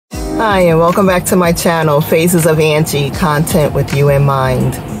Hi, and welcome back to my channel, Phases of Angie, content with you in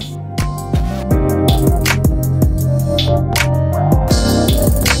mind.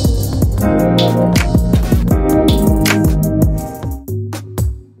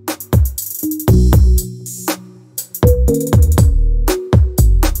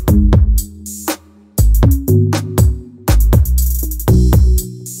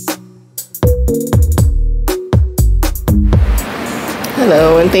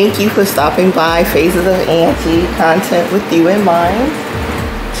 Hello, and thank you for stopping by Phases of Angie, content with you in mind.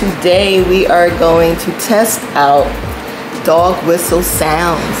 Today we are going to test out dog whistle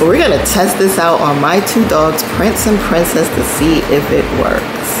sounds. We're going to test this out on my two dogs, Prince and Princess, to see if it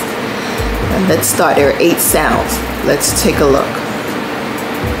works. And let's start. There are 8 sounds. Let's take a look.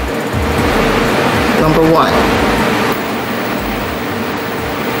 Number 1.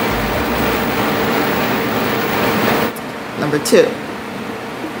 Number 2.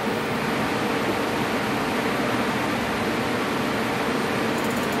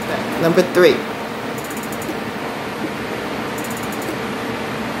 Number 3.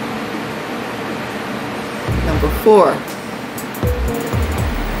 Number 4.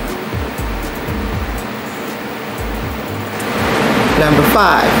 Number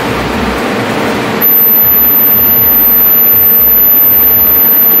 5.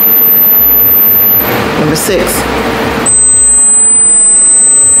 Number 6.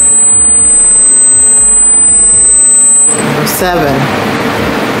 Number 7.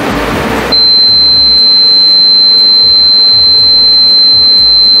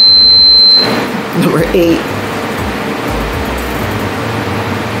 Number 8.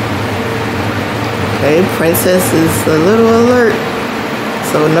 Okay, Princess is a little alert.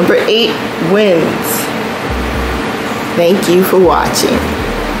 So number 8 wins. Thank you for watching.